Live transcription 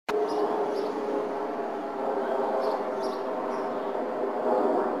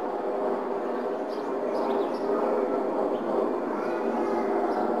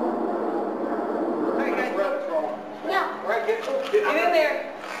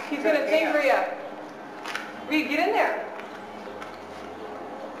She's going to sing for you. Reed, get in there.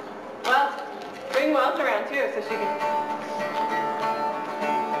 Well, bring Wells around too so she can...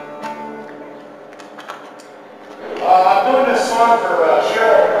 I'm doing this song for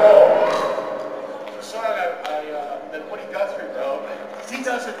Cheryl Crow. It's a song that Woody Guthrie wrote. He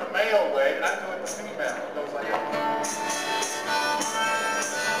does it the male way, and I do it the female. It goes like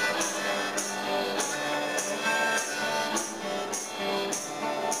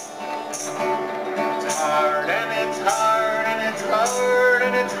It's hard, and it's hard, and it's hard,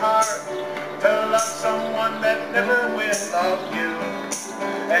 and it's hard to love someone that never will love you.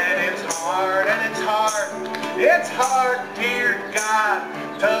 And it's hard, and it's hard, dear God,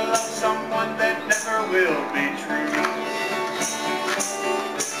 to love someone that never will be true.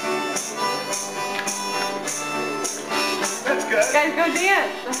 That's good. You guys go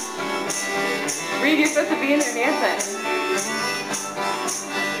dance. Reed, you're supposed to be in there dancing.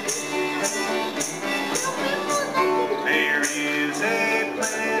 There is a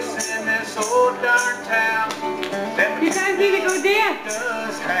place in this old darn town that you guys need to go dance.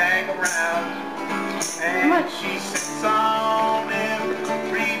 Does hang around. And she sits on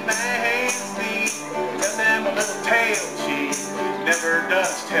every man's knee, tells them a little tale she never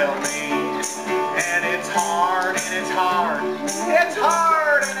does tell me. And it's hard, and it's hard, it's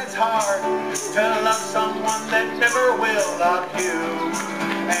hard, and it's hard to love someone that never will love you.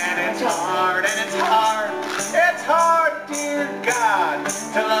 And it's hard, dear God,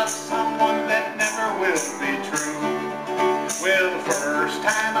 to love someone that never will be true. Well, the first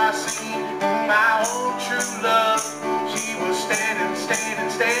time I seen my own true love, she was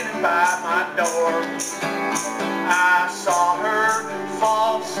standing by my door. I saw her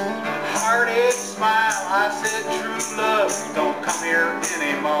false-hearted smile. I said, true love, don't come here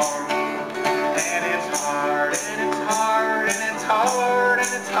anymore. And it's hard, and it's hard, and it's hard,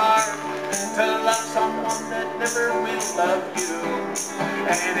 and it's hard to love someone that never will love you.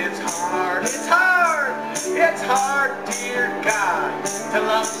 And it's hard, dear God, to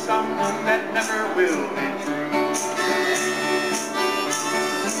love someone that never will be true.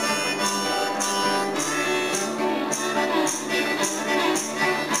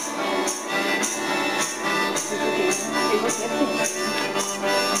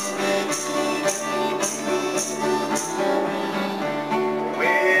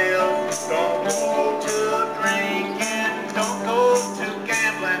 Well, don't go to drinking, don't go to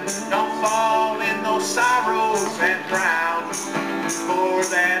gambling, don't fall in those sorrows and drown. For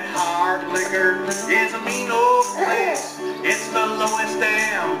that hard liquor is a mean old place. It's the lowest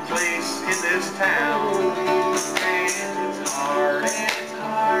damn place in this town. And it's hard, and it's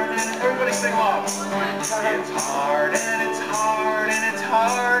hard, and everybody sing along. It's hard, and it's hard, and it's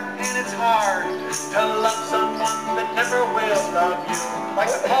hard, and it's hard to love someone that never will love you. Like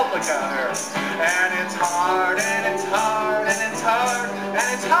the public out there. And it's hard, and it's hard, and it's hard, and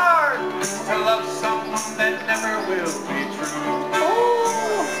it's hard to love someone that never will be true.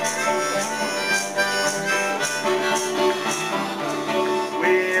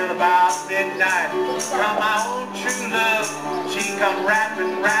 Well, about midnight, come my own true love. She come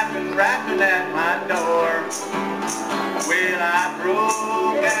rapping at my door. Well, I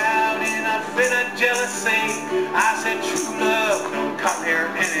broke out in a fit of jealousy. I said, true love, don't come here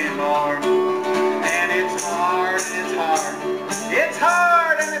anymore. And it's hard, and it's hard, it's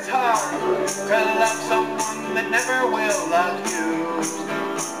hard, and it's hard to love someone that never will love you.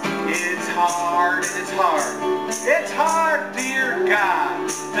 It's hard, and it's hard, dear God,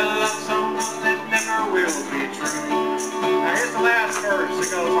 to love someone that never will be true. Now here's the last verse,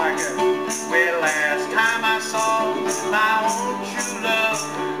 it goes like this. Well, last time I saw my own true love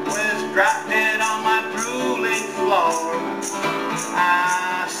was drop dead on my drooling floor.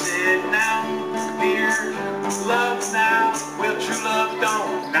 I said, now, dear love, now, well, true love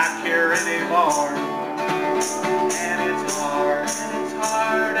don't not care anymore. And it's hard, and it's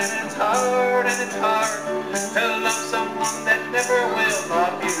hard, and it's hard, and it's hard to love someone that never will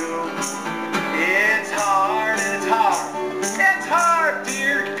love you. It's hard, and it's hard,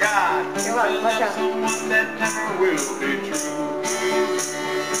 dear God, to love someone that never will be true.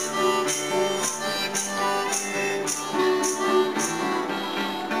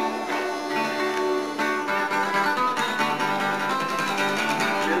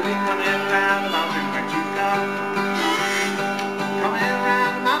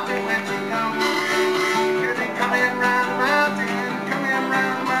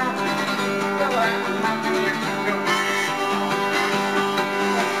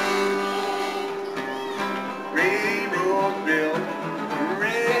 Railroad Bill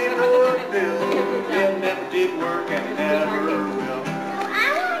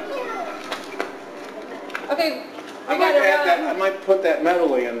Okay, I we might got add that. I around. might put that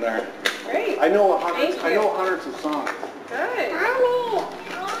medley in there. Great. I know Thank you. hundreds of songs. Good.